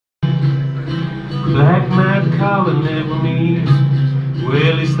Black man calling never meets.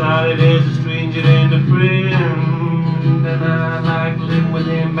 Well, he started as a stranger and a friend, and I liked living with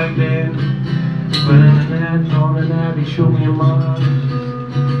him back then. But on the night he showed me a mark,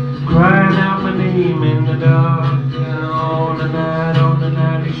 crying out my name in the dark. And on the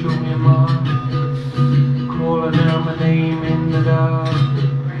night he showed me a mark, calling out my name in the dark.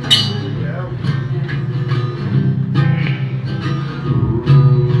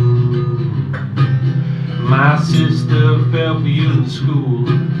 My sister fell for you in school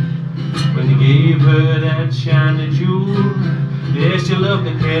when you gave her that shiny jewel. Yes, you loved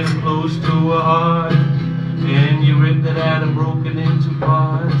the cat close to her heart, and you ripped it out and broke it into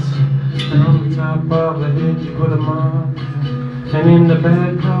parts. And on the top of her head you put a mark, and in the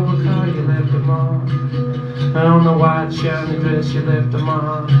back of her car you left a mark, and on the white shiny dress you left a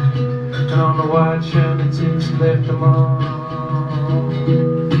mark, and on the white shiny tits you left a mark.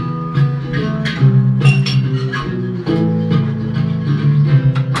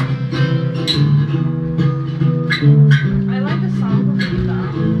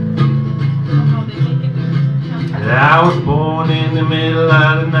 I was born in the middle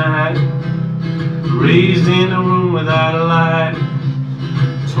of the night, raised in a room without a light,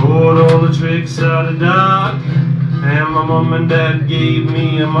 taught all the tricks of the dark, and my mom and dad gave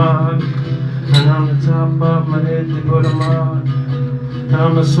me a mark. And on the top of my head they put a mark, and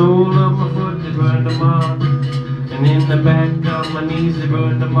on the sole of my foot they burned a mark, and in the back of my knees they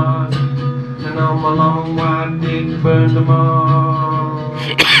burned a mark, and on my long white dick burned a mark.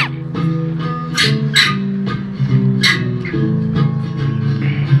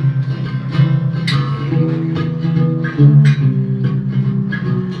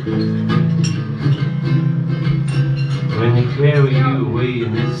 When they carry you away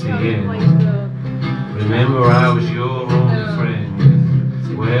and it's the end, remember I was your only friend.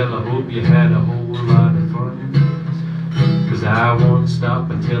 Well, I hope you had a whole lot of fun, 'cause I won't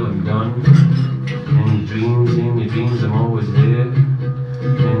stop until I'm done. And in your dreams I'm always there,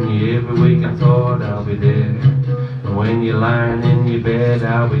 and you every waking thought I'll be there. And when you're lying in your bed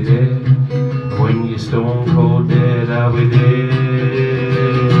I'll be there, and when you're stone cold dead I'll be there.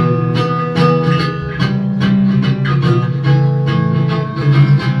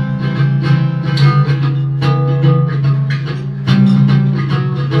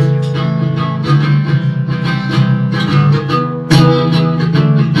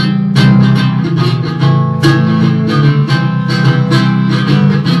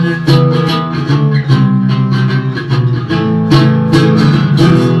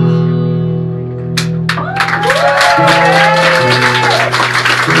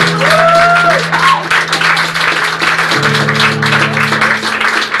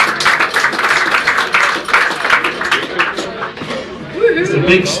 It's a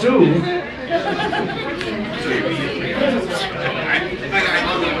big stool.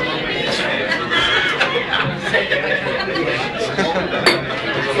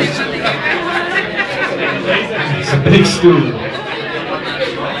 It's a big stool.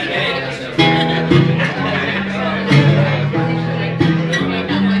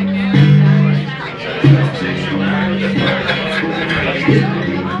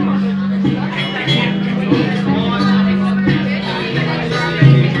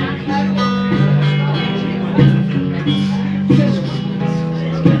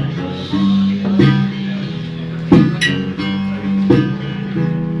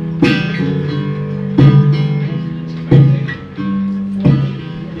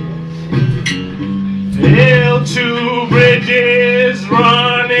 Two bridges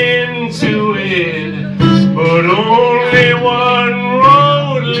run into it, but only one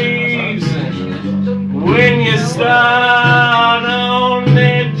road leaves. When you start on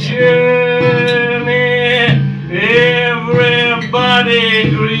that journey, everybody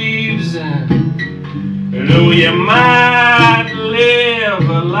grieves. Though you might live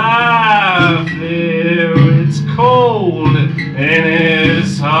a life there, it's cold and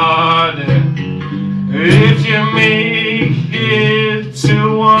it's hard. If you make it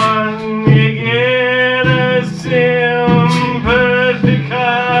to one, you get a sympathy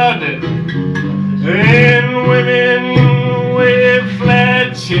card. And women with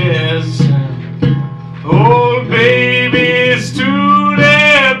flat chests, old babies to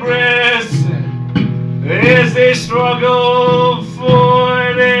their breasts, as they struggle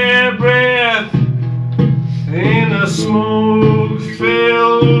for their breath in a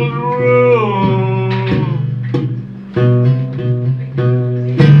smoke-filled room.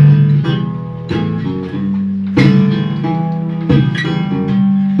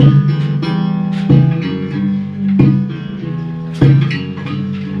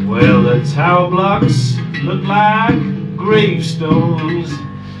 Well, The tower blocks look like gravestones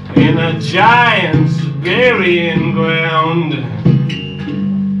in a giant's burying ground.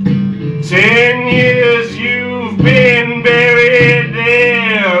 10 years you've been buried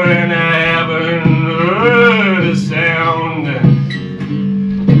there, and I haven't heard a sound.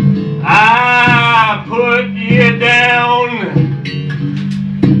 I put you down,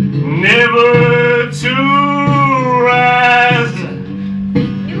 never to rise,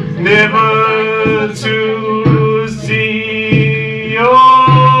 never to see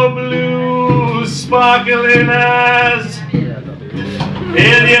your blue sparkling eyes.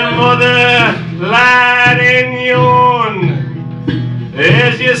 Is your mother lied and yawned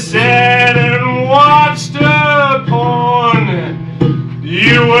as you sat and watched her porn?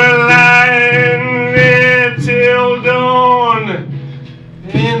 You were lying there till dawn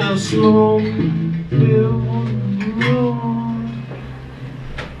in a smoke-filled room.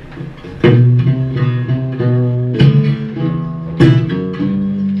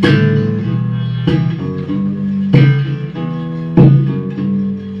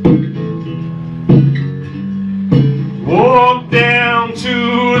 Walk down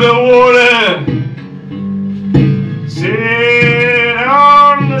to the water, sit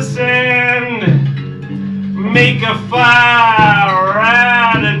on the sand, make a fire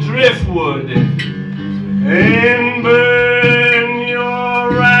out of driftwood, and burn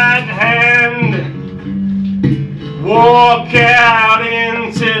your right hand. Walk out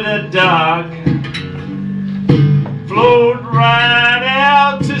into the dark, float right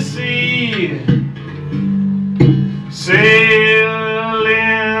out to sea, sailing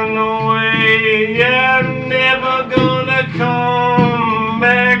away. You're never gonna come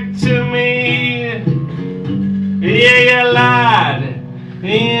back to me. Yeah, you lied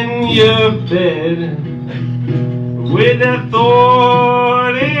in your bed with a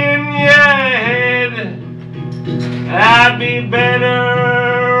thought in your head. I'd be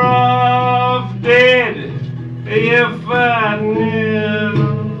better off dead if I'd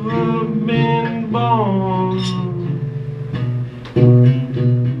never been born.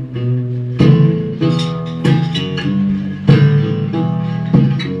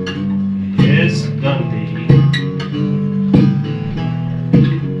 Yes, Dundee,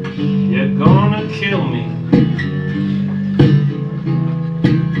 you're gonna kill me.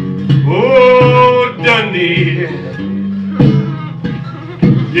 Oh, Dundee,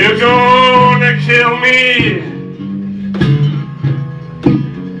 you're gonna kill me.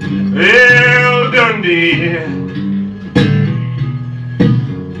 Well, Dundee,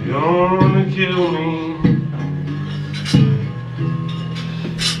 you're gonna kill me.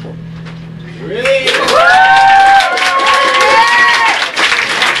 Really?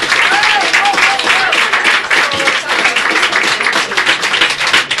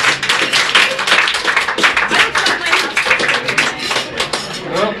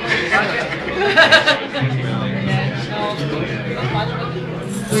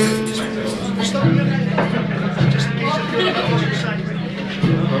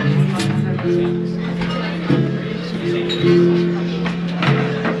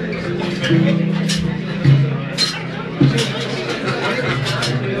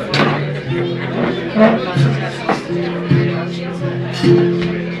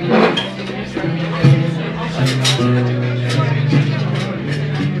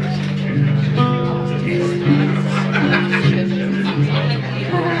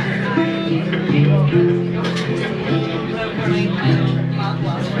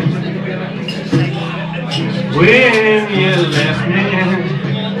 When you left me,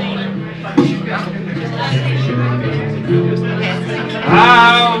 I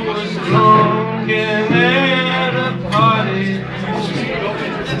was drunk and at a party.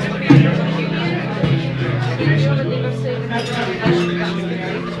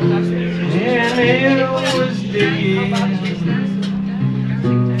 And it was Diggy,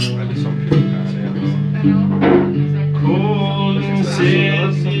 cold and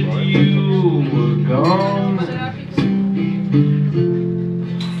said that you were gone.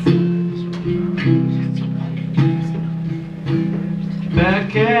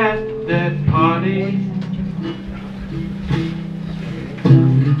 Back at that party,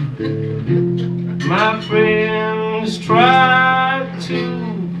 my friends tried to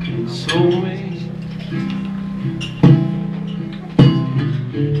console me.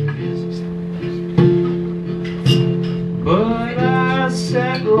 But I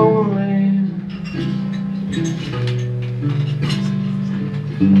sat lonely,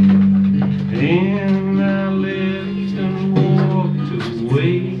 and I lived and walked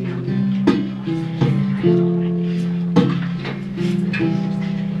away.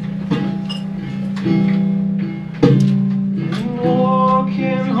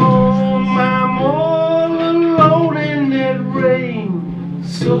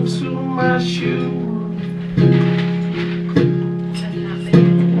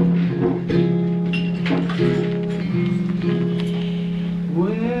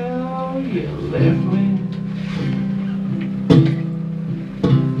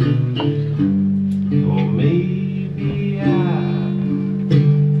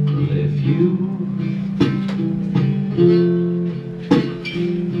 you.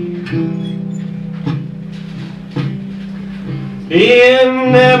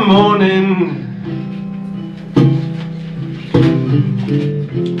 In the morning,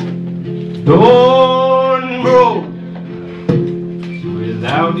 dawn broke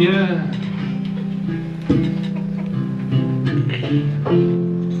without you.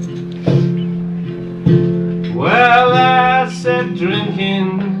 Well, I sat drinking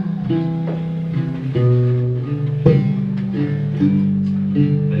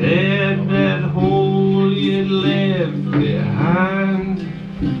at that hole you left behind.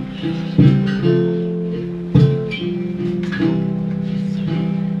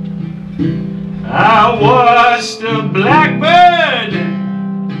 I watched a blackbird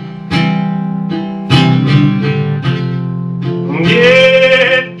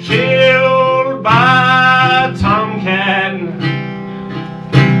get killed by a tomcat.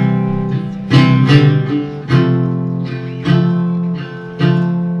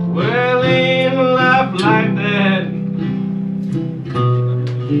 Well, in life like that,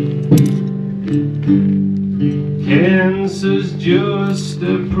 cancer's just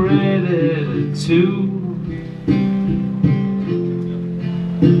a predator too.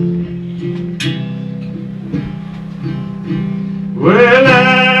 Well,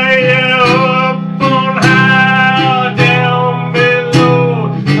 are you up on high or down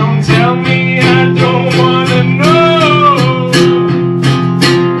below? Don't tell me, I don't wanna know.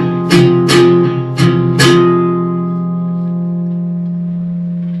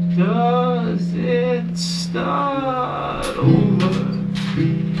 Does it start over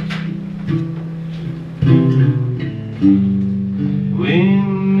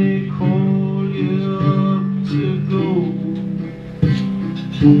when they call you up to go?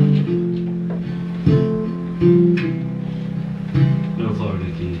 No Florida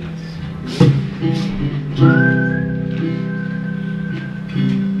Keys.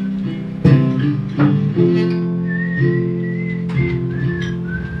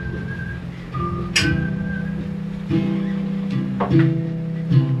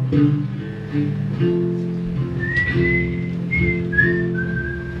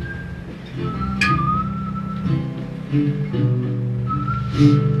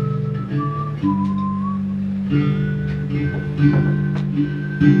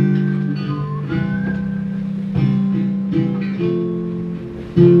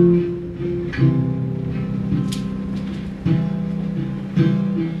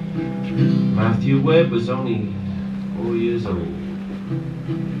 Matthew Webb was only 4 years old.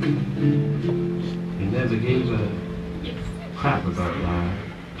 He never gave a crap about life.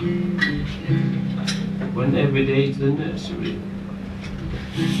 Went every day to the nursery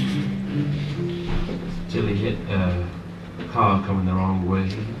till he hit a car coming the wrong way.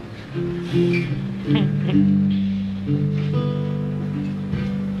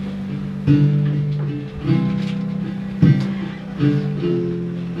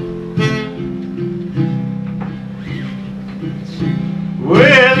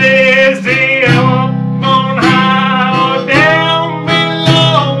 Well, is he up on high or down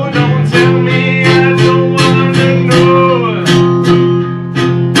below? Don't tell me, I don't wanna know.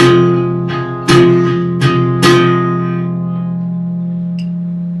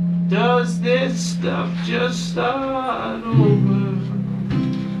 Does this stuff just start over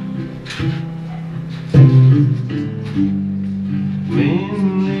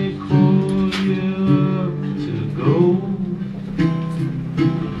when they call you up to go?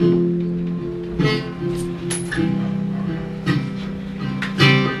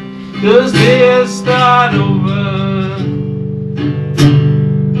 Does this start over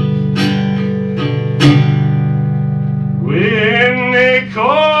when they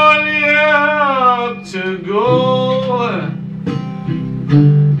call you up to go?